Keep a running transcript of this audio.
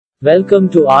Welcome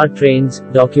to Our Trains,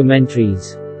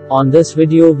 Documentaries. On this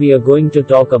video we are going to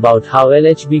talk about how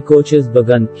LHB coaches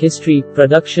began, history,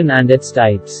 production and its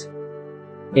types.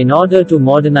 In order to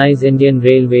modernize Indian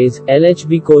Railways,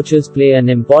 LHB coaches play an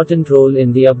important role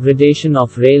in the upgradation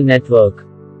of rail network.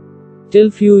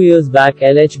 Till few years back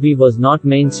LHB was not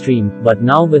mainstream, but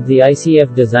now with the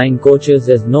ICF design coaches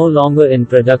is no longer in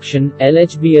production,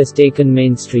 LHB has taken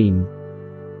mainstream.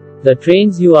 The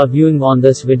trains you are viewing on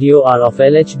this video are of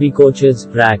LHB coaches,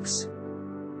 racks.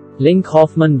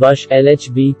 Link-Hoffmann-Busch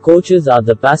LHB coaches are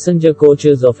the passenger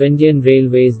coaches of Indian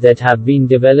Railways that have been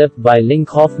developed by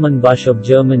Link-Hoffmann-Busch of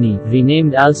Germany,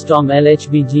 renamed Alstom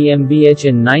LHB GmbH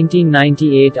in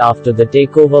 1998 after the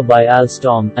takeover by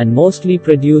Alstom, and mostly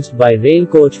produced by Rail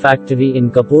Coach Factory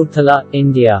in Kapurtala,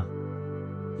 India.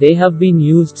 They have been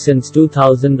used since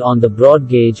 2000 on the broad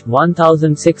gauge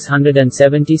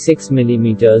 1676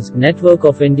 mm network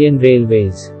of Indian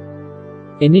Railways.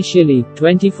 Initially,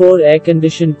 24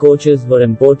 air-conditioned coaches were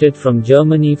imported from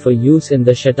Germany for use in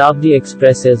the Shatabdi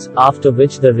Expresses, after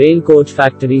which the Rail Coach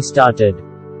Factory started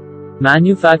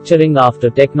manufacturing after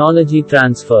technology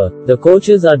transfer. The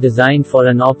coaches are designed for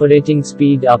an operating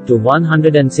speed up to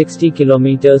 160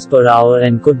 km per hour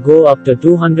and could go up to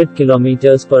 200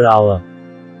 km per hour.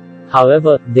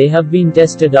 However, they have been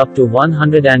tested up to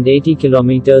 180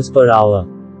 km per hour.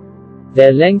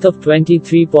 Their length of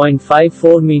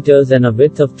 23.54 meters and a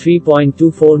width of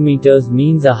 3.24 meters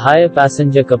means a higher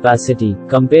passenger capacity,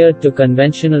 compared to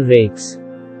conventional rakes.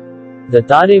 The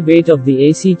tare weight of the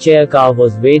AC chair car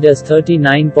was weighed as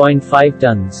 39.5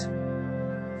 tons.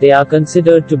 They are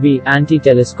considered to be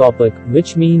anti-telescopic,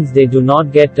 which means they do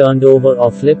not get turned over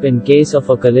or flip in case of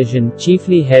a collision,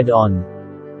 chiefly head-on.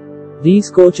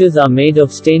 These coaches are made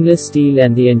of stainless steel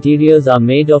and the interiors are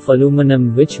made of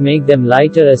aluminum, which make them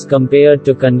lighter as compared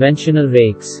to conventional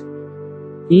rakes.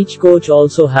 Each coach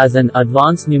also has an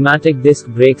advanced pneumatic disc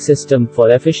brake system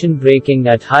for efficient braking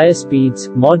at higher speeds,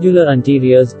 modular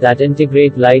interiors that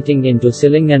integrate lighting into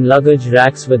ceiling and luggage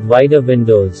racks with wider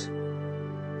windows.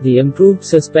 The improved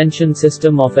suspension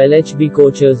system of LHB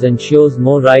coaches ensures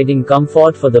more riding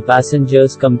comfort for the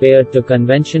passengers compared to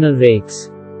conventional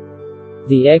rakes.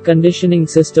 The air conditioning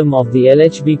system of the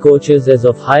LHB coaches is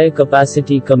of higher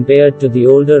capacity compared to the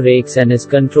older rakes and is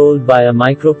controlled by a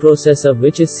microprocessor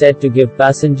which is said to give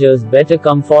passengers better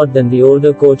comfort than the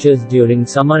older coaches during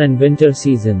summer and winter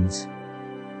seasons.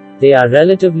 They are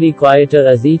relatively quieter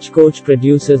as each coach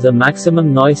produces a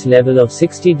maximum noise level of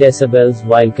 60 decibels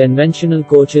while conventional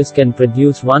coaches can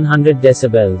produce 100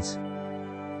 decibels.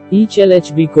 Each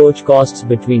LHB coach costs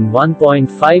between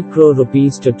 1.5 crore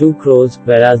rupees to 2 crores,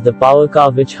 whereas the power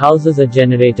car which houses a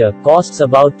generator costs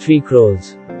about 3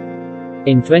 crores.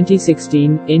 In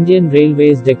 2016, Indian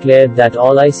Railways declared that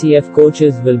all ICF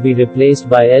coaches will be replaced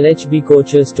by LHB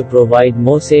coaches to provide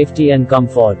more safety and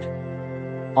comfort.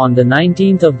 On the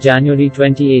 19th of January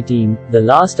 2018, the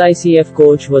last ICF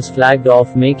coach was flagged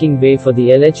off, making way for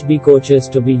the LHB coaches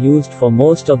to be used for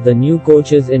most of the new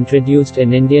coaches introduced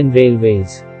in Indian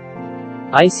Railways.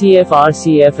 ICF,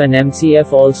 RCF and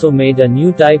MCF also made a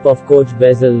new type of coach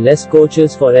bezel-less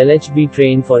coaches for LHB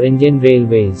train for Indian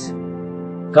Railways.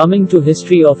 Coming to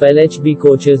history of LHB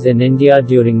coaches in India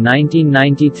during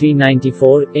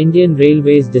 1993-94, Indian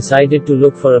Railways decided to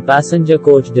look for a passenger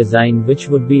coach design which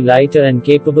would be lighter and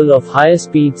capable of higher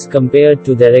speeds compared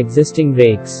to their existing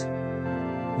rakes.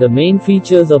 The main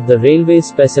features of the railway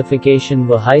specification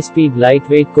were high-speed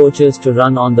lightweight coaches to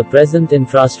run on the present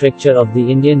infrastructure of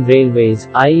the Indian Railways,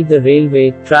 i.e. the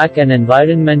railway, track and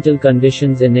environmental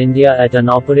conditions in India at an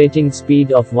operating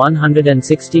speed of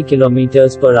 160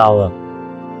 km per hour.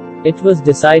 It was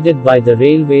decided by the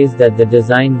railways that the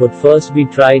design would first be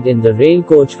tried in the Rail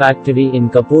Coach Factory in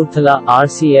Kapurtala,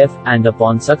 RCF, and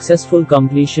upon successful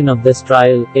completion of this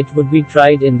trial, it would be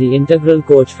tried in the Integral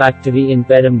Coach Factory in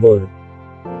Perambur.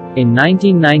 In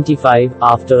 1995,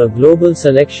 after a global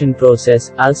selection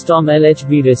process, Alstom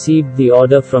LHB received the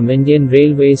order from Indian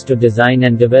Railways to design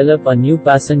and develop a new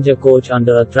passenger coach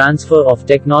under a transfer of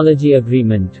technology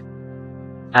agreement.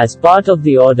 As part of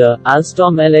the order,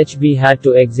 Alstom LHB had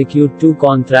to execute two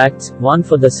contracts, one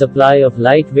for the supply of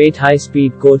lightweight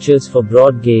high-speed coaches for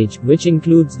broad gauge, which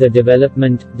includes the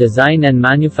development, design and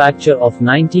manufacture of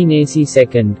 19 AC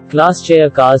second-class chair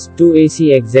cars, 2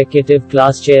 AC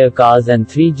executive-class chair cars and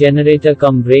 3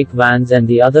 generator-cum-brake vans, and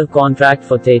the other contract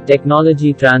for the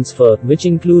technology transfer, which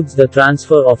includes the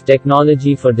transfer of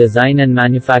technology for design and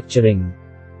manufacturing.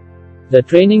 The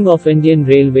training of Indian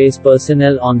Railways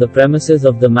personnel on the premises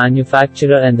of the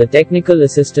manufacturer and the technical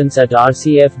assistance at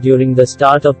RCF during the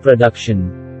start of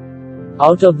production.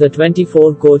 Out of the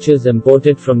 24 coaches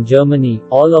imported from Germany,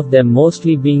 all of them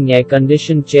mostly being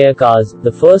air-conditioned chair cars,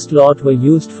 the first lot were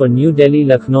used for New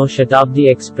Delhi-Lucknow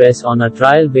Shatabdi Express on a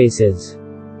trial basis.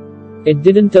 It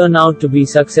didn't turn out to be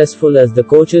successful as the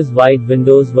coach's wide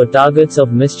windows were targets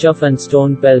of mischief and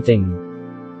stone pelting.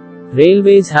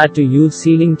 Railways had to use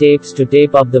sealing tapes to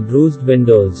tape up the bruised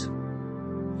windows.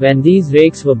 When these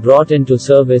rakes were brought into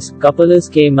service, couplers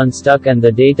came unstuck and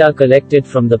the data collected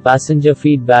from the passenger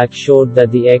feedback showed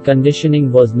that the air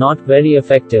conditioning was not very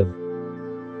effective.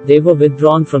 They were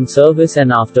withdrawn from service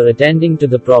and after attending to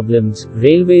the problems,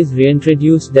 Railways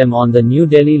reintroduced them on the New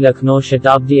Delhi-Lucknow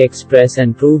Shatabdi Express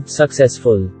and proved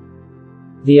successful.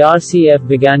 The RCF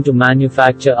began to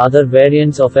manufacture other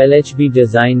variants of LHB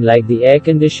design like the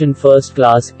air-conditioned first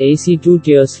class, AC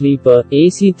 2-tier sleeper,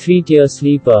 AC 3-tier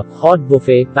sleeper, hot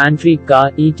buffet, pantry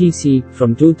car, etc.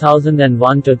 from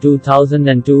 2001 to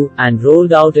 2002, and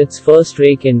rolled out its first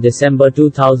rake in December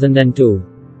 2002.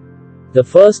 The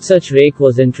first such rake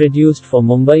was introduced for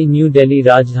Mumbai-New Delhi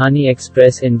Rajdhani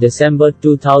Express in December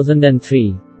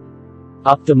 2003.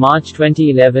 Up to March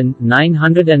 2011,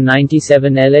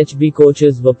 997 LHB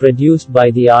coaches were produced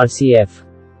by the RCF.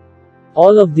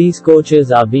 All of these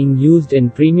coaches are being used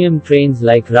in premium trains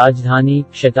like Rajdhani,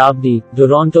 Shatabdi,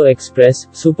 Duronto Express,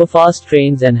 superfast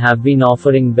trains and have been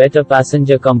offering better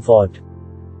passenger comfort.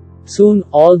 Soon,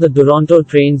 all the Duronto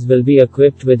trains will be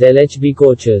equipped with LHB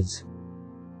coaches.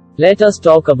 Let us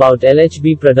talk about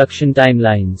LHB production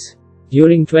timelines.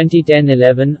 During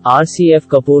 2010-11, RCF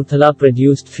Kapurtala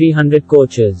produced 300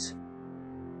 coaches.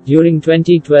 During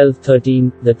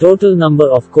 2012-13, the total number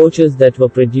of coaches that were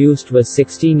produced was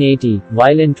 1680,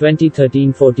 while in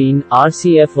 2013-14,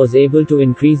 RCF was able to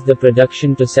increase the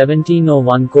production to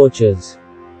 1701 coaches.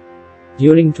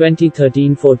 During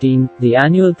 2013-14, the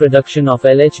annual production of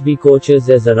LHB coaches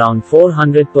is around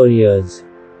 400 per year.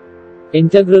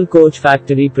 Integral Coach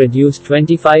Factory produced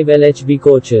 25 LHB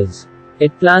coaches.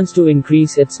 It plans to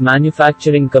increase its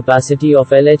manufacturing capacity of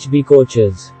LHB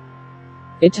coaches.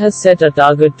 It has set a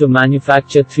target to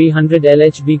manufacture 300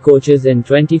 LHB coaches in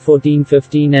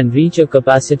 2014-15 and reach a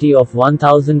capacity of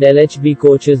 1000 LHB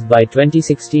coaches by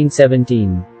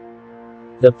 2016-17.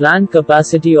 The planned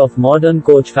capacity of Modern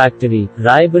Coach Factory,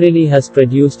 Raebareli has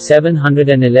produced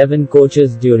 711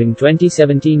 coaches during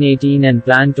 2017-18 and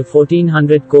planned to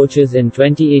 1400 coaches in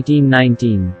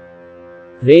 2018-19.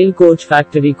 Rail Coach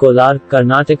Factory Kolar,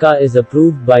 Karnataka is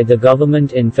approved by the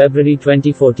government in February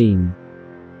 2014.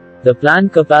 The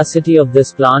planned capacity of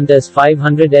this plant is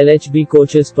 500 LHB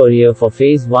coaches per year for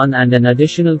Phase 1 and an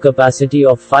additional capacity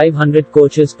of 500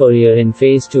 coaches per year in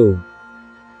Phase 2.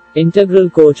 Integral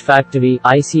Coach Factory,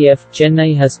 ICF,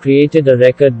 Chennai has created a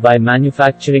record by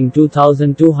manufacturing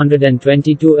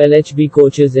 2,222 LHB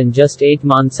coaches in just 8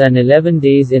 months and 11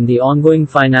 days in the ongoing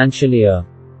financial year.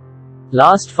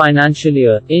 Last financial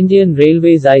year, Indian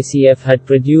Railways ICF had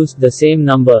produced the same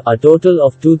number, a total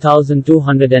of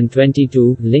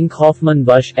 2,222, Link Hoffman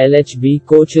Bush, LHB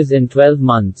coaches in 12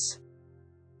 months.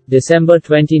 December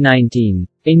 2019.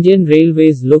 Indian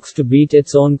Railways looks to beat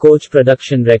its own coach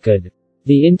production record.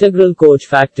 The Integral Coach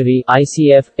Factory,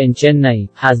 ICF, in Chennai,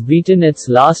 has beaten its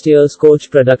last year's coach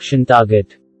production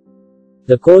target.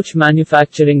 The coach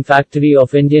manufacturing factory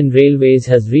of Indian Railways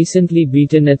has recently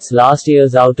beaten its last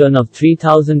year's outturn of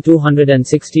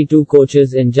 3,262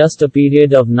 coaches in just a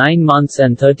period of 9 months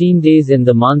and 13 days in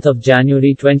the month of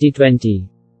January 2020.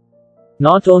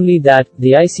 Not only that,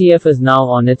 the ICF is now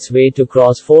on its way to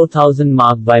cross 4,000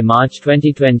 mark by March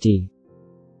 2020.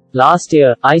 Last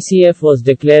year, ICF was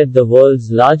declared the world's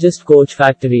largest coach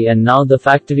factory and now the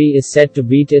factory is set to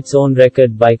beat its own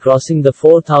record by crossing the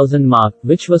 4,000 mark,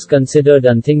 which was considered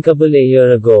unthinkable a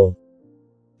year ago.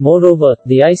 Moreover,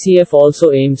 the ICF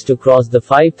also aims to cross the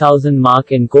 5,000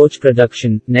 mark in coach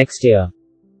production next year.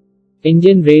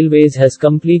 Indian Railways has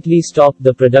completely stopped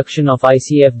the production of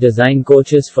ICF design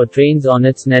coaches for trains on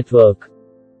its network.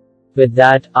 With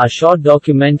that, our short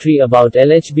documentary about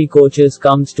LHB coaches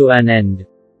comes to an end.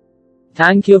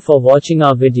 Thank you for watching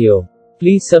our video.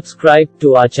 Please subscribe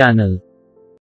to our channel.